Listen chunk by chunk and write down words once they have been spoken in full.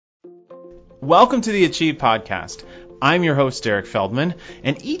Welcome to the Achieve Podcast. I'm your host, Derek Feldman,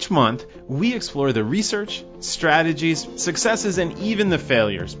 and each month we explore the research, strategies, successes, and even the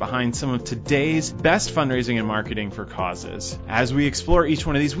failures behind some of today's best fundraising and marketing for causes. As we explore each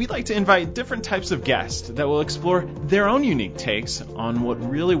one of these, we'd like to invite different types of guests that will explore their own unique takes on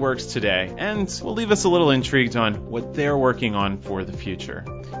what really works today, and will leave us a little intrigued on what they're working on for the future.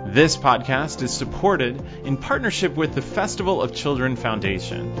 This podcast is supported in partnership with the Festival of Children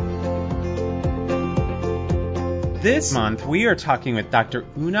Foundation. This month, we are talking with Dr.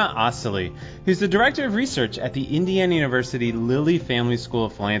 Una Assali, who's the Director of Research at the Indiana University Lilly Family School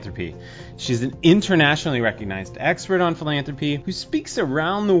of Philanthropy. She's an internationally recognized expert on philanthropy who speaks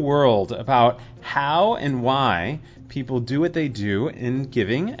around the world about how and why people do what they do in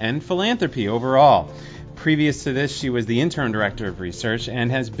giving and philanthropy overall. Previous to this, she was the interim director of research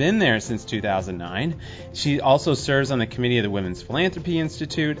and has been there since 2009. She also serves on the committee of the Women's Philanthropy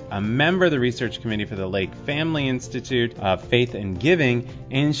Institute, a member of the research committee for the Lake Family Institute of Faith and Giving,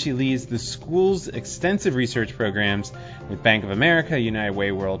 and she leads the school's extensive research programs with Bank of America, United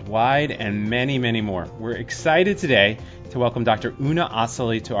Way Worldwide, and many, many more. We're excited today to welcome Dr. Una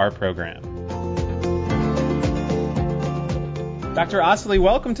Assali to our program. Dr. Assali,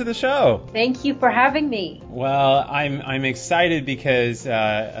 welcome to the show. Thank you for having me. Well, I'm excited because you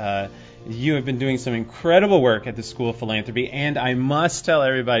have been doing some incredible work at the School of Philanthropy, and I must tell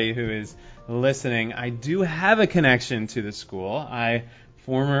everybody who is listening, I do have a connection to the school.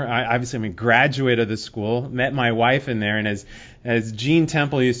 Obviously I'm a graduate of the school, met my wife in there, and as Gene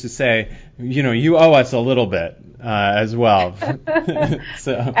Temple used to say, you owe us a little bit as well.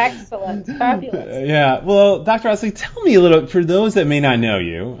 So. Excellent. Fabulous. Yeah. Well, Dr. Assali, tell me a little, for those that may not know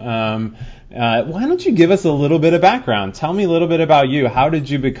you, why don't you give us a little bit of background? Tell me a little bit about you. How did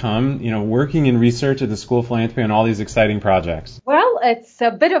you become, working in research at the School of Philanthropy on all these exciting projects? Well, it's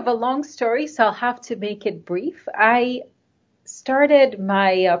a bit of a long story, so I'll have to make it brief. I started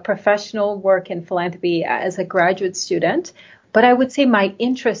my professional work in philanthropy as a graduate student, but I would say my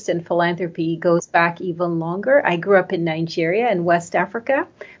interest in philanthropy goes back even longer. I grew up in Nigeria in West Africa.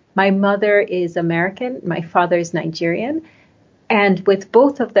 My mother is American. My father is Nigerian. And with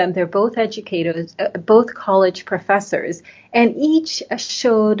both of them, they're both educators, both college professors, and each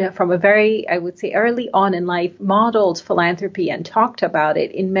showed from a very, I would say, early on in life, modeled philanthropy and talked about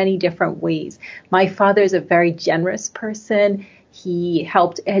it in many different ways. My father is a very generous person. He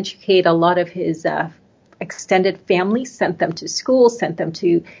helped educate a lot of his extended family, sent them to school, sent them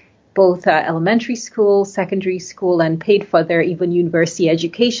to both elementary school, secondary school, and paid for their even university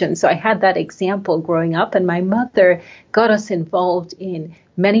education. So I had that example growing up, and my mother got us involved in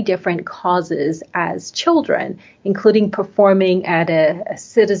many different causes as children, including performing at a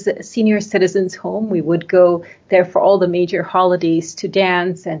senior citizens home. We would go there for all the major holidays to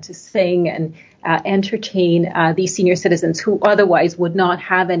dance and to sing and entertain these senior citizens who otherwise would not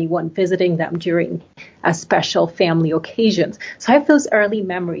have anyone visiting them during special family occasions. So I have those early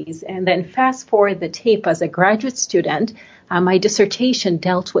memories. And then fast forward the tape as a graduate student, my dissertation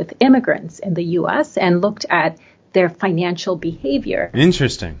dealt with immigrants in the U.S. and looked at their financial behavior.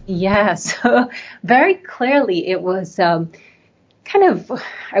 Interesting. Yes. Very clearly, it was kind of,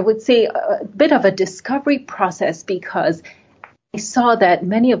 I would say, a bit of a discovery process because I saw that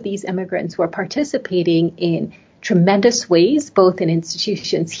many of these immigrants were participating in tremendous ways, both in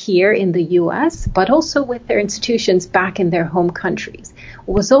institutions here in the U.S., but also with their institutions back in their home countries.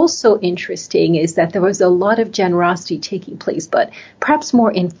 What was also interesting is that there was a lot of generosity taking place, but perhaps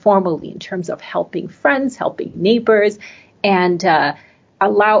more informally in terms of helping friends, helping neighbors, and I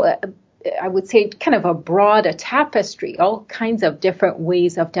would say, kind of a tapestry, all kinds of different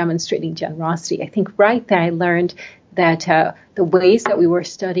ways of demonstrating generosity. I think right there I learned that the ways that we were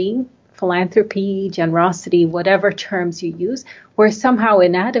studying philanthropy, generosity, whatever terms you use, were somehow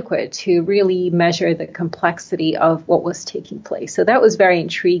inadequate to really measure the complexity of what was taking place. So that was very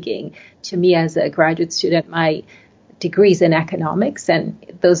intriguing to me as a graduate student. My degrees in economics,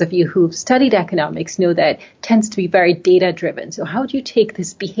 and those of you who've studied economics know that tends to be very data-driven. So how do you take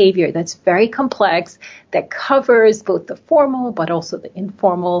this behavior that's very complex, that covers both the formal but also the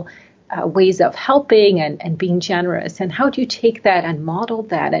informal ways of helping and being generous, and how do you take that and model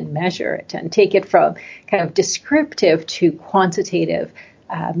that and measure it and take it from kind of descriptive to quantitative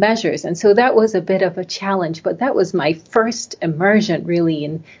measures? And so that was a bit of a challenge, but that was my first immersion really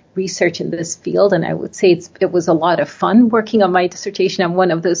in research in this field, and I would say it was a lot of fun working on my dissertation. I'm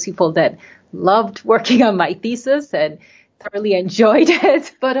one of those people that loved working on my thesis, and thoroughly enjoyed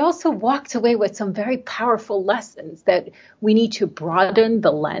it, but also walked away with some very powerful lessons that we need to broaden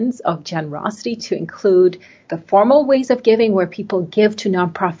the lens of generosity to include the formal ways of giving where people give to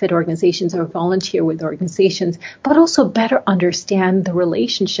nonprofit organizations or volunteer with organizations, but also better understand the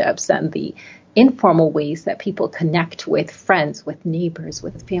relationships and the informal ways that people connect with friends, with neighbors,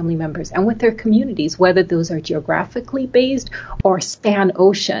 with family members, and with their communities, whether those are geographically based or span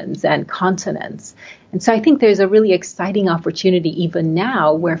oceans and continents. And so I think there's a really exciting opportunity even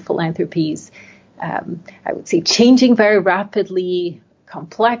now where philanthropy is, I would say, changing very rapidly,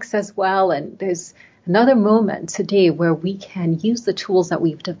 complex as well. And there's another moment today where we can use the tools that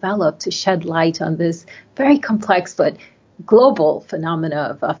we've developed to shed light on this very complex but global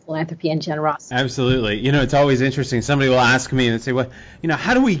phenomena of philanthropy and generosity. Absolutely. It's always interesting. Somebody will ask me and say, well,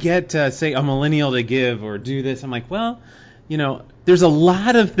 how do we get, say, a millennial to give or do this? I'm like, well, there's a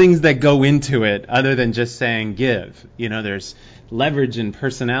lot of things that go into it other than just saying give. There's leverage and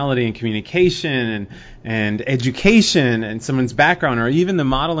personality and communication and education and someone's background or even the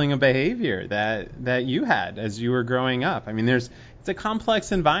modeling of behavior that you had as you were growing up. I mean, it's a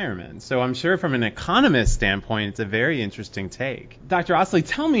complex environment. So I'm sure from an economist standpoint, it's a very interesting take. Dr. Osili,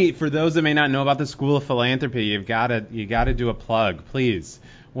 tell me, for those that may not know about the School of Philanthropy, you got to do a plug, please.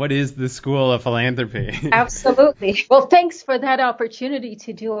 What is the School of Philanthropy? Absolutely. Well, thanks for that opportunity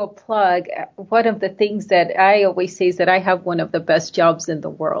to do a plug. One of the things that I always say is that I have one of the best jobs in the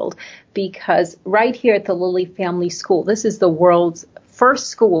world, because right here at the Lilly Family School, this is the world's first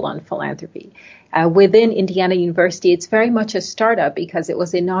school on philanthropy. Within Indiana University, it's very much a startup because it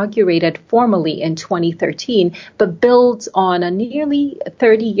was inaugurated formally in 2013, but builds on a nearly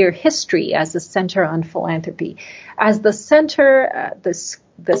 30-year history as a center on philanthropy. As the center,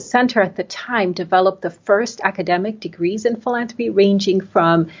 the center at the time developed the first academic degrees in philanthropy, ranging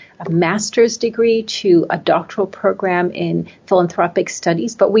from a master's degree to a doctoral program in philanthropic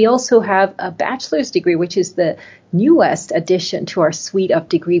studies. But we also have a bachelor's degree, which is the newest addition to our suite of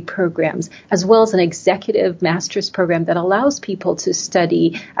degree programs, as well as an executive master's program that allows people to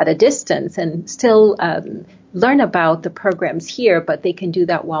study at a distance and still learn about the programs here, but they can do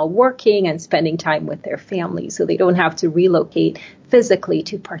that while working and spending time with their families, so they don't have to relocate physically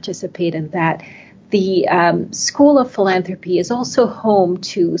to participate in that. The School of Philanthropy is also home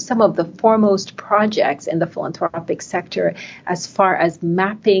to some of the foremost projects in the philanthropic sector as far as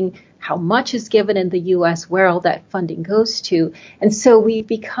mapping how much is given in the U.S., where all that funding goes to. And so we've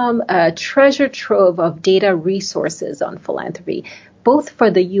become a treasure trove of data resources on philanthropy, both for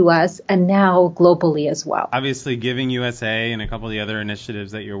the U.S. and now globally as well. Obviously, Giving USA and a couple of the other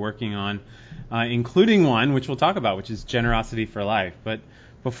initiatives that you're working on, including one, which we'll talk about, which is Generosity for Life. But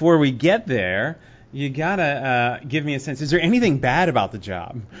before we get there, you gotta give me a sense. Is there anything bad about the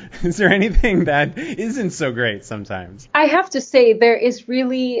job? Is there anything that isn't so great sometimes? I have to say there is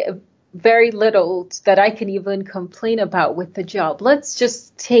really very little that I can even complain about with the job. Let's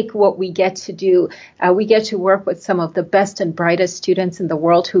just take what we get to do. We get to work with some of the best and brightest students in the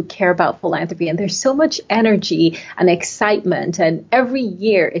world who care about philanthropy. And there's so much energy and excitement. And every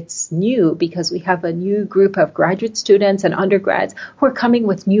year it's new because we have a new group of graduate students and undergrads who are coming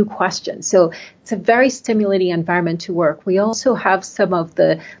with new questions. So it's a very stimulating environment to work. We also have some of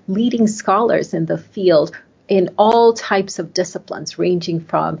the leading scholars in the field in all types of disciplines, ranging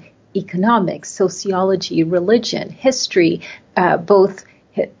from economics, sociology, religion, history, both,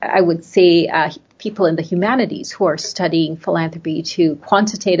 I would say, people in the humanities who are studying philanthropy to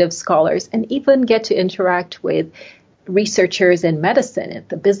quantitative scholars, and even get to interact with researchers in medicine at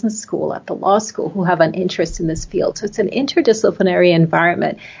the business school, at the law school, who have an interest in this field. So it's an interdisciplinary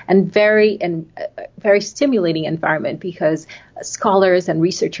environment and very stimulating environment because scholars and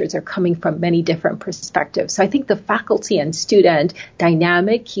researchers are coming from many different perspectives. So I think the faculty and student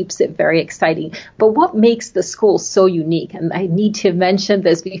dynamic keeps it very exciting. But what makes the school so unique, and I need to mention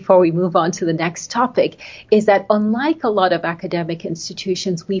this before we move on to the next topic, is that unlike a lot of academic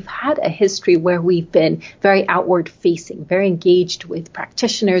institutions, we've had a history where we've been very outward facing, very engaged with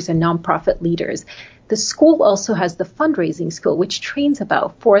practitioners and nonprofit leaders. The school also has the fundraising school, which trains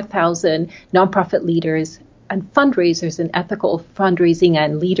about 4,000 nonprofit leaders and fundraisers in ethical fundraising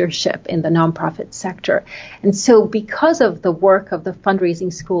and leadership in the nonprofit sector. And so because of the work of the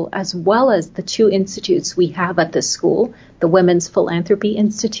fundraising school, as well as the two institutes we have at the school, the Women's Philanthropy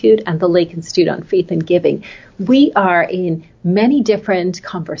Institute and the Lake Institute on Faith and Giving, we are in many different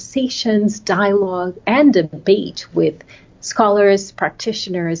conversations, dialogue, and debate with scholars,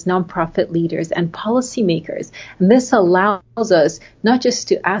 practitioners, nonprofit leaders, and policymakers. And this allows us not just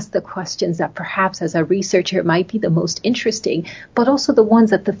to ask the questions that perhaps as a researcher might be the most interesting, but also the ones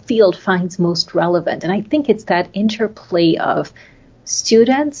that the field finds most relevant. And I think it's that interplay of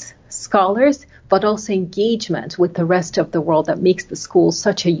students, scholars, but also engagement with the rest of the world that makes the school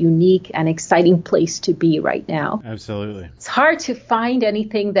such a unique and exciting place to be right now. Absolutely. It's hard to find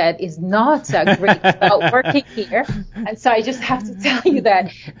anything that is not great about working here. And so I just have to tell you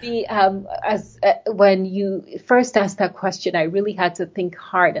that when you first asked that question, I really had to think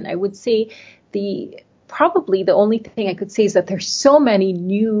hard. And I would say probably the only thing I could say is that there's so many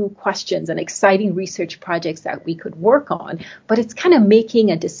new questions and exciting research projects that we could work on, but it's kind of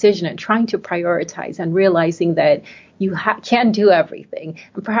making a decision and trying to prioritize and realizing that you can't do everything.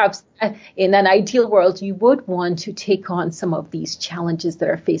 And perhaps in an ideal world, you would want to take on some of these challenges that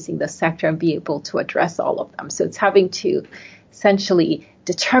are facing the sector and be able to address all of them. So it's having to essentially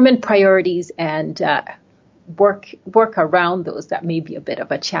determine priorities and work around those that may be a bit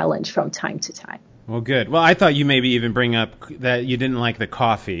of a challenge from time to time. Well, good. Well, I thought you maybe even bring up that you didn't like the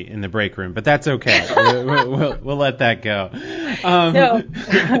coffee in the break room, but that's okay. We'll let that go. No.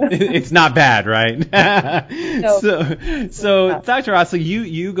 It's not bad, right? No. So Dr. Ostley,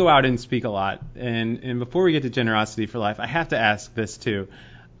 you go out and speak a lot. And before we get to Generosity for Life, I have to ask this too.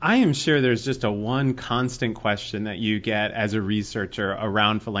 I am sure there's just a one constant question that you get as a researcher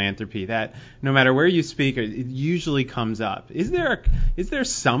around philanthropy that no matter where you speak, it usually comes up. Is there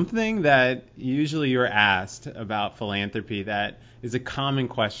something that usually you're asked about philanthropy that is a common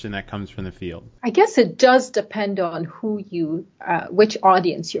question that comes from the field? I guess it does depend on which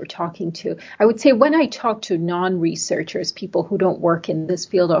audience you're talking to. I would say when I talk to non-researchers, people who don't work in this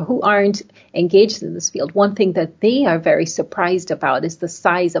field or who aren't engaged in this field, one thing that they are very surprised about is the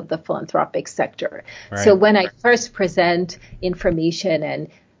size of the philanthropic sector. Right. So when I first present information and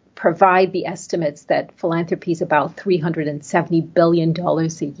provide the estimates that philanthropy is about $370 billion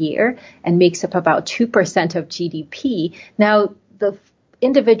a year and makes up about 2% of GDP. Now, the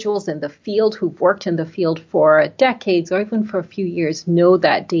individuals in the field who've worked in the field for decades or even for a few years know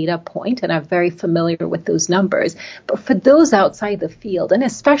that data point and are very familiar with those numbers. But for those outside the field, and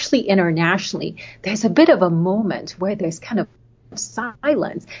especially internationally, there's a bit of a moment where there's kind of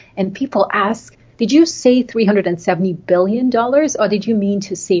silence and people ask, did you say $370 billion or did you mean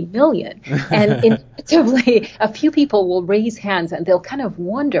to say million? And inevitably, a few people will raise hands and they'll kind of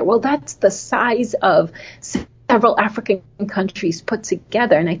wonder, well, that's the size of several African countries put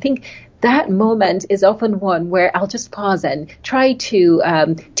together. And I think that moment is often one where I'll just pause and try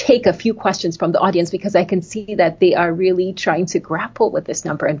to take a few questions from the audience because I can see that they are really trying to grapple with this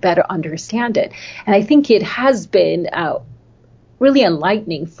number and better understand it. And I think it has been really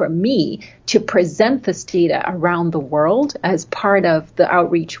enlightening for me to present this data around the world as part of the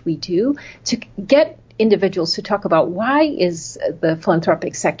outreach we do to get individuals to talk about why is the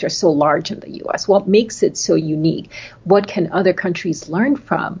philanthropic sector so large in the U.S.? What makes it so unique? What can other countries learn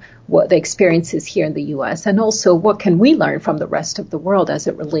from what the experiences here in the U.S.? And also, what can we learn from the rest of the world as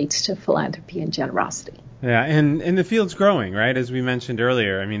it relates to philanthropy and generosity? Yeah, and the field's growing, right? As we mentioned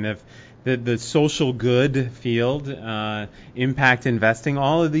earlier. I mean, the social good field, impact investing,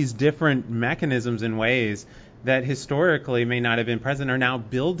 all of these different mechanisms and ways that historically may not have been present are now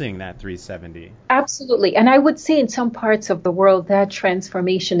building that 370. Absolutely. And I would say in some parts of the world that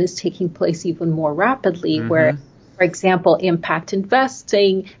transformation is taking place even more rapidly, where, for example, impact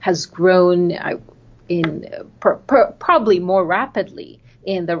investing has grown probably more rapidly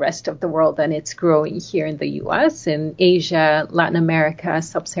in the rest of the world than it's growing here in the U.S., in Asia, Latin America,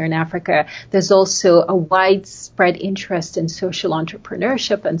 Sub-Saharan Africa. There's also a widespread interest in social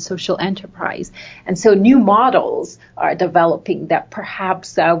entrepreneurship and social enterprise. And so new models are developing that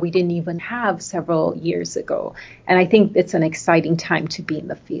perhaps we didn't even have several years ago. And I think it's an exciting time to be in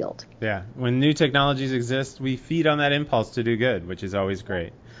the field. Yeah. When new technologies exist, we feed on that impulse to do good, which is always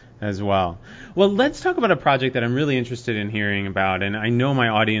great as well. Well, let's talk about a project that I'm really interested in hearing about, and I know my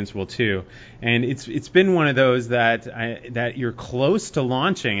audience will too. And it's been one of those that you're close to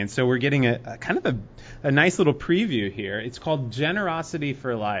launching, and so we're getting a kind of a nice little preview here. It's called Generosity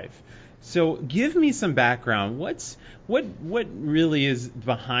for Life. So give me some background. What really is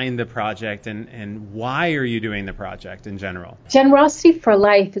behind the project and why are you doing the project in general? Generosity for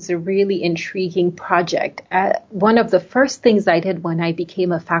Life is a really intriguing project. One of the first things I did when I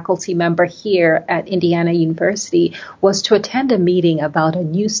became a faculty member here at Indiana University was to attend a meeting about a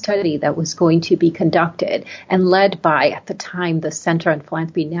new study that was going to be conducted and led by, at the time, the Center on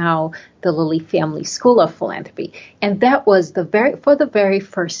Philanthropy, now the Lilly Family School of Philanthropy. And that was for the very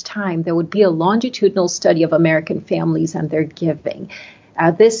first time, there would be a longitudinal study of American families and their giving.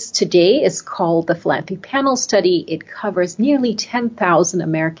 This today is called the Philanthropy Panel Study. It covers nearly 10,000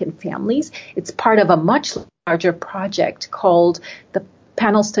 American families. It's part of a much larger project called the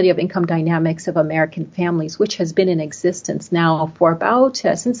Panel Study of Income Dynamics of American Families, which has been in existence now for about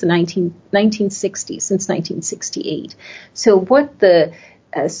since the 1960s, since 1968. So what the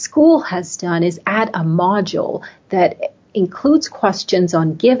school has done is add a module that includes questions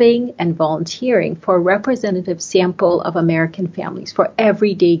on giving and volunteering for a representative sample of American families, for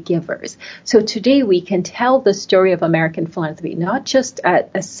everyday givers. So today we can tell the story of American philanthropy, not just at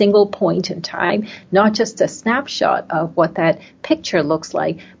a single point in time, not just a snapshot of what that picture looks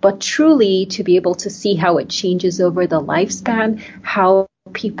like, but truly to be able to see how it changes over the lifespan, how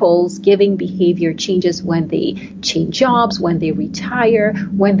people's giving behavior changes when they change jobs, when they retire,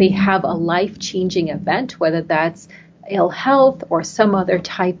 when they have a life-changing event, whether that's ill health or some other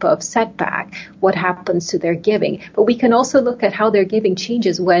type of setback, what happens to their giving. But we can also look at how their giving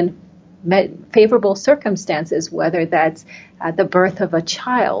changes when favorable circumstances, whether that's the birth of a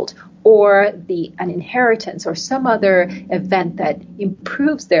child or an inheritance or some other event that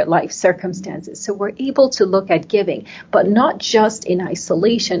improves their life circumstances. So we're able to look at giving, but not just in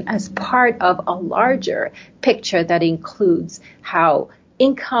isolation, as part of a larger picture that includes how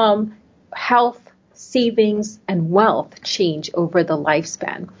income, health, savings, and wealth change over the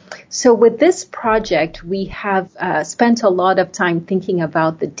lifespan. So with this project, we have spent a lot of time thinking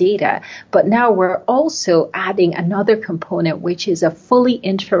about the data, but now we're also adding another component, which is a fully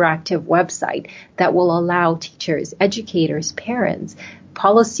interactive website that will allow teachers, educators, parents,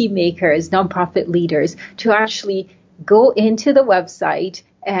 policymakers, nonprofit leaders to actually go into the website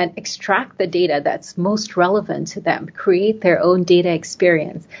and extract the data that's most relevant to them, create their own data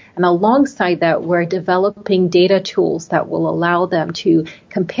experience. And alongside that, we're developing data tools that will allow them to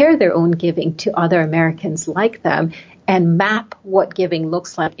compare their own giving to other Americans like them and map what giving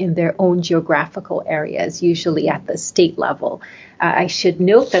looks like in their own geographical areas, usually at the state level. I should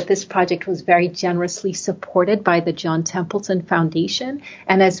note that this project was very generously supported by the John Templeton Foundation.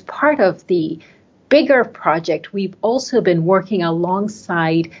 And as part of the bigger project, we've also been working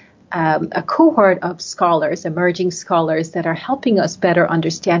alongside a cohort of scholars, emerging scholars, that are helping us better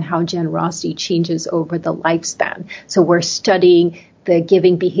understand how generosity changes over the lifespan. So we're studying the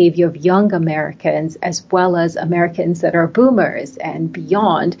giving behavior of young Americans as well as Americans that are boomers and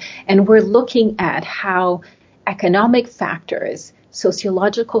beyond. And we're looking at how economic factors,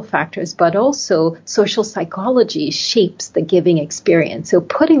 sociological factors, but also social psychology shapes the giving experience. So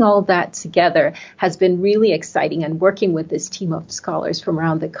putting all that together has been really exciting, and working with this team of scholars from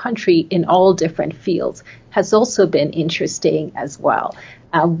around the country in all different fields has also been interesting as well.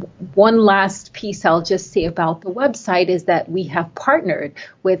 One last piece I'll just say about the website is that we have partnered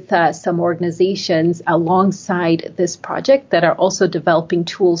with some organizations alongside this project that are also developing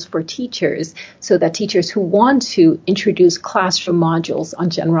tools for teachers, so that teachers who want to introduce classroom modules on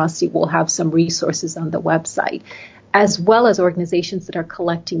generosity will have some resources on the website, as well as organizations that are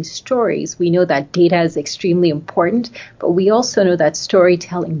collecting stories. We know that data is extremely important, but we also know that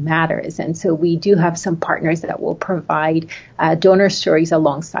storytelling matters. And so we do have some partners that will provide donor stories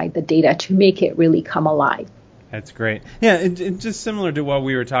alongside the data to make it really come alive. That's great. Yeah, and just similar to what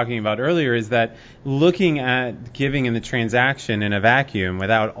we were talking about earlier, is that looking at giving in the transaction in a vacuum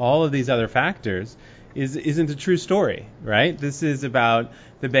without all of these other factors isn't a true story, right? This is about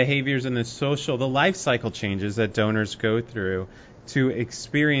the behaviors and the life cycle changes that donors go through to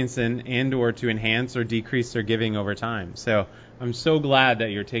experience and or to enhance or decrease their giving over time. So I'm so glad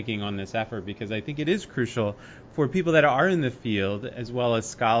that you're taking on this effort, because I think it is crucial for people that are in the field, as well as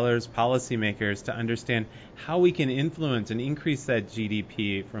scholars, policymakers, to understand how we can influence and increase that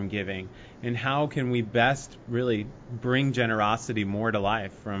GDP from giving, and how can we best really bring generosity more to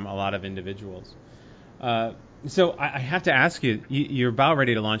life from a lot of individuals. So I have to ask you, you're about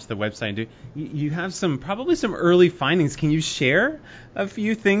ready to launch the website. You have probably some early findings. Can you share a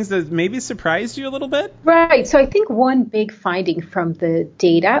few things that maybe surprised you a little bit? Right. So I think one big finding from the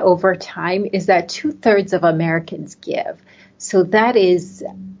data over time is that 2/3 of Americans give. So that is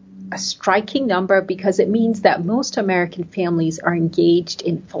a striking number, because it means that most American families are engaged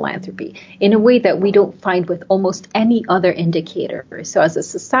in philanthropy in a way that we don't find with almost any other indicator. So as a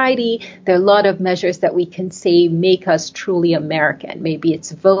society, there are a lot of measures that we can say make us truly American. Maybe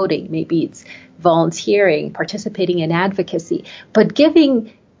it's voting, maybe it's volunteering, participating in advocacy. But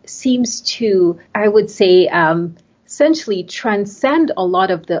giving seems to, I would say, essentially transcend a lot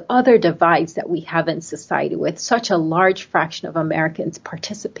of the other divides that we have in society with such a large fraction of Americans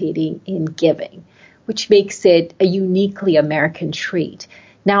participating in giving, which makes it a uniquely American trait.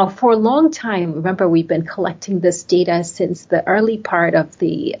 Now, for a long time, remember, we've been collecting this data since the early part of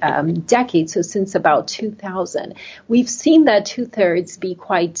the decade, so since about 2000. We've seen that 2/3 be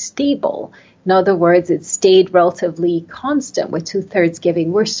quite stable. In other words, it stayed relatively constant with 2/3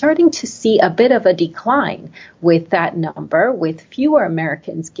 giving. We're starting to see a bit of a decline with that number, with fewer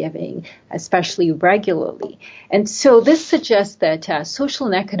Americans giving, especially regularly. And so this suggests that social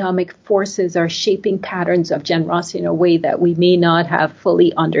and economic forces are shaping patterns of generosity in a way that we may not have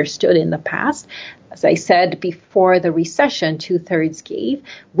fully understood in the past. As I said, before the recession, 2/3 gave.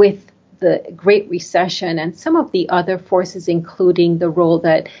 With the Great Recession and some of the other forces, including the role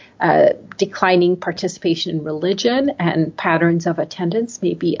that declining participation in religion and patterns of attendance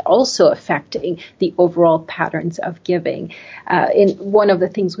may be also affecting the overall patterns of giving. One of the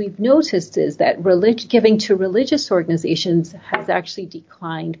things we've noticed is that giving to religious organizations has actually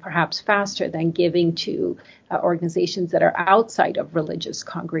declined perhaps faster than giving to organizations that are outside of religious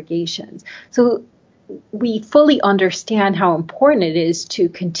congregations. So we fully understand how important it is to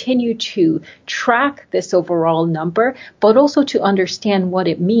continue to track this overall number, but also to understand what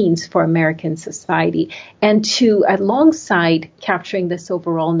it means for American society, and to, alongside capturing this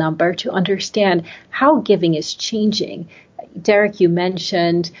overall number, to understand how giving is changing. Derek, you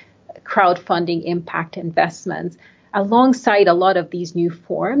mentioned crowdfunding impact investments. Alongside a lot of these new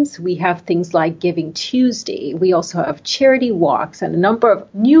forms, we have things like Giving Tuesday. We also have charity walks and a number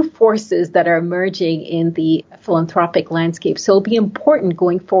of new forces that are emerging in the philanthropic landscape. So it'll be important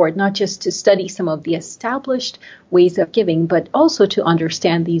going forward, not just to study some of the established ways of giving, but also to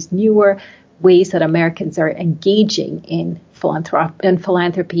understand these newer ways that Americans are engaging in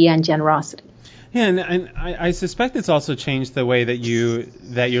philanthropy and generosity. Yeah, and I suspect it's also changed the way that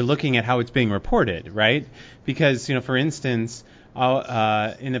you're looking at how it's being reported, right? Because, for instance,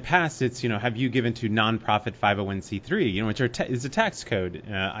 in the past, it's, have you given to nonprofit 501c3, which is a tax code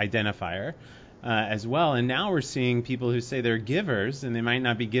identifier as well. And now we're seeing people who say they're givers and they might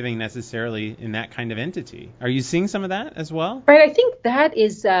not be giving necessarily in that kind of entity. Are you seeing some of that as well? Right. I think that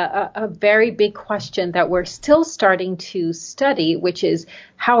is a very big question that we're still starting to study, which is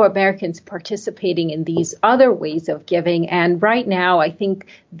how Americans participating in these other ways of giving. And right now, I think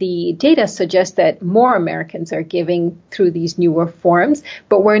the data suggests that more Americans are giving through these newer forms,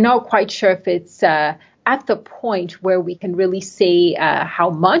 but we're not quite sure if it's at the point where we can really say how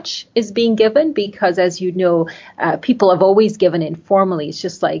much is being given, because as you know, people have always given informally. It's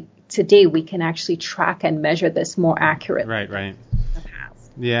just like today we can actually track and measure this more accurately. Right.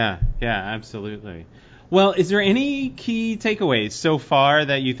 Yeah, absolutely. Well, is there any key takeaways so far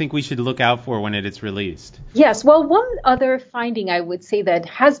that you think we should look out for when it is released? Yes. Well, one other finding I would say that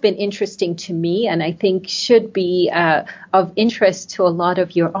has been interesting to me, and I think should be of interest to a lot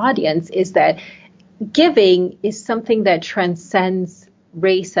of your audience, is that giving is something that transcends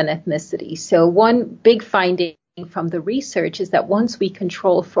race and ethnicity. So one big finding from the research is that once we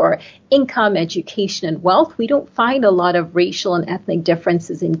control for income, education, and wealth, we don't find a lot of racial and ethnic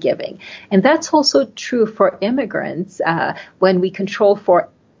differences in giving. And that's also true for immigrants. When we control for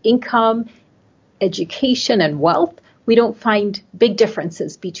income, education, and wealth, we don't find big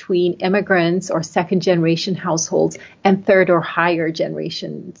differences between immigrants or second-generation households and third or higher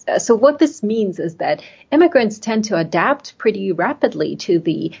generations. So what this means is that immigrants tend to adapt pretty rapidly to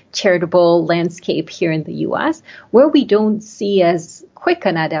the charitable landscape here in the U.S. Where we don't see as quick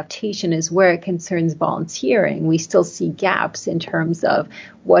an adaptation is where it concerns volunteering. We still see gaps in terms of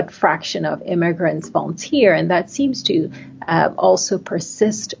what fraction of immigrants volunteer, and that seems to also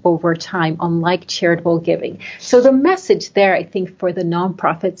persist over time, unlike charitable giving. So the message there, I think, for the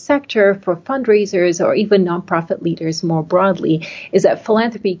nonprofit sector, for fundraisers, or even nonprofit leaders more broadly, is that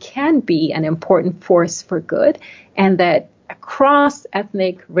philanthropy can be an important force for good, and that across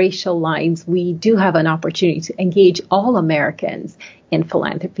ethnic, racial lines, we do have an opportunity to engage all Americans in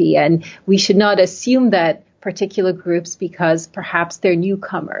philanthropy. And we should not assume that particular groups, because perhaps they're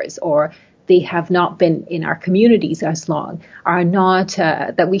newcomers or they have not been in our communities as long, are not,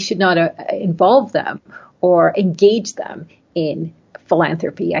 that we should not involve them or engage them in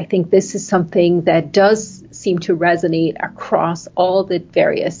philanthropy. I think this is something that does seem to resonate across all the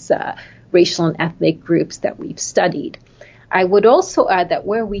various racial and ethnic groups that we've studied. I would also add that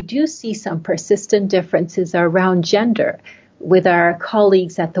where we do see some persistent differences are around gender. With our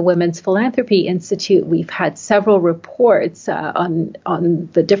colleagues at the Women's Philanthropy Institute, we've had several reports on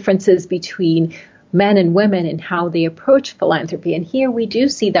the differences between men and women in how they approach philanthropy. And here we do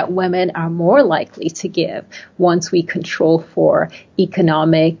see that women are more likely to give once we control for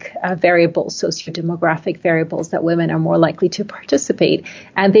economic variables, socio-demographic variables, that women are more likely to participate.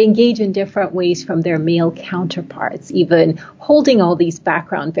 And they engage in different ways from their male counterparts, even holding all these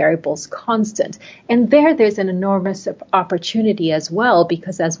background variables constant. And there's an enormous opportunity as well,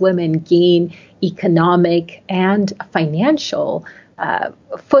 because as women gain economic and financial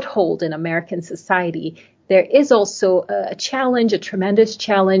foothold in American society, there is also a challenge, a tremendous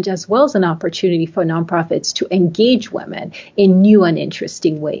challenge, as well as an opportunity for nonprofits to engage women in new and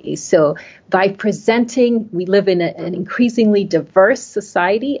interesting ways. So by presenting, we live in an increasingly diverse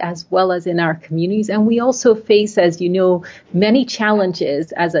society as well as in our communities. And we also face, as you know, many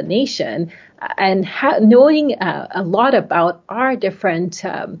challenges as a nation. And knowing a lot about our different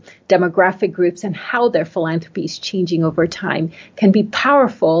demographic groups and how their philanthropy is changing over time can be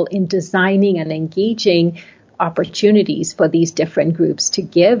powerful in designing and engaging opportunities for these different groups to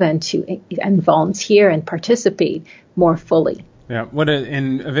give and volunteer and participate more fully. Yeah,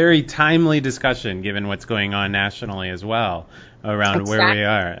 and a very timely discussion given what's going on nationally as well around where we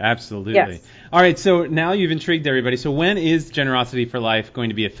are. Absolutely. Yes. All right, so now you've intrigued everybody. So when is Generosity for Life going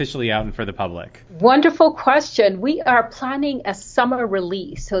to be officially out and for the public? Wonderful question. We are planning a summer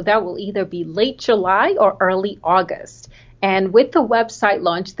release, so that will either be late July or early August. And with the website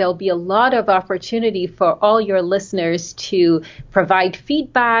launch, there'll be a lot of opportunity for all your listeners to provide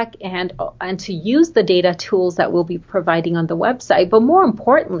feedback and to use the data tools that we'll be providing on the website. But more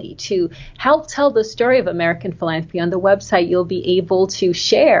importantly, to help tell the story of American philanthropy on the website, you'll be able to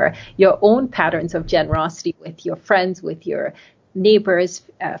share your own patterns of generosity with your friends, with your neighbors,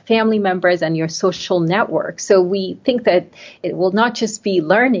 family members, and your social network. So we think that it will not just be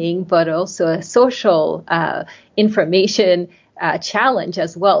learning, but also a social information challenge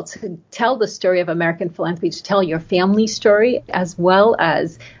as well, to tell the story of American philanthropy, to tell your family story, as well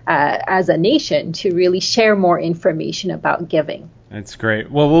as a nation, to really share more information about giving. That's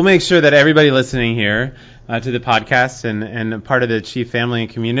great. Well, we'll make sure that everybody listening here to the podcast and part of the Chief Family and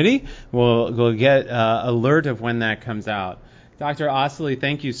Community will get alert of when that comes out. Dr. Osili,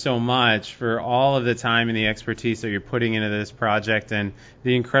 thank you so much for all of the time and the expertise that you're putting into this project and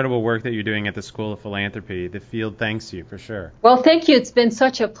the incredible work that you're doing at the School of Philanthropy. The field thanks you for sure. Well, thank you. It's been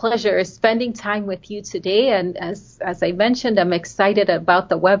such a pleasure spending time with you today. And as I mentioned, I'm excited about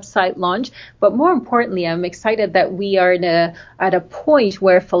the website launch. But more importantly, I'm excited that we are at a point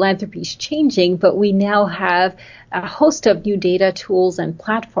where philanthropy is changing, but we now have a host of new data tools and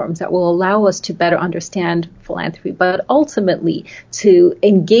platforms that will allow us to better understand philanthropy, but ultimately to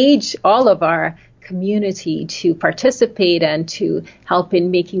engage all of our community to participate and to help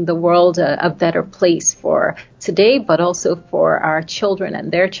in making the world a better place for today, but also for our children and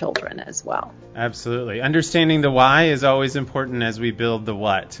their children as well. Absolutely. Understanding the why is always important as we build the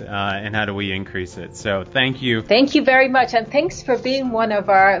what, and how do we increase it. So thank you. Thank you very much. And thanks for being one of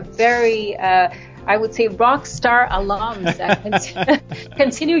our very I would say rock star alums that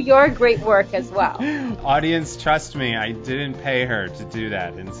continue your great work as well. Audience, trust me, I didn't pay her to do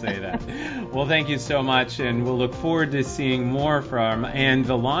that and say that. Well, thank you so much, and we'll look forward to seeing more from and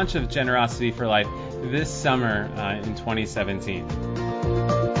the launch of Generosity for Life this summer in 2017.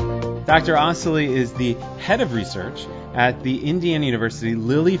 Dr. Osili is the head of research at the Indiana University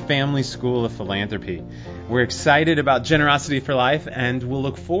Lilly Family School of Philanthropy. We're excited about Generosity for Life, and we'll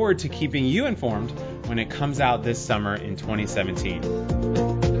look forward to keeping you informed when it comes out this summer in 2017.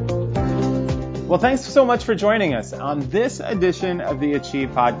 Well, thanks so much for joining us on this edition of the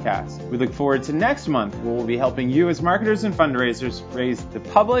Achieve podcast. We look forward to next month, where we'll be helping you as marketers and fundraisers raise the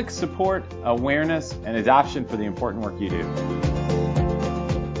public support, awareness, and adoption for the important work you do.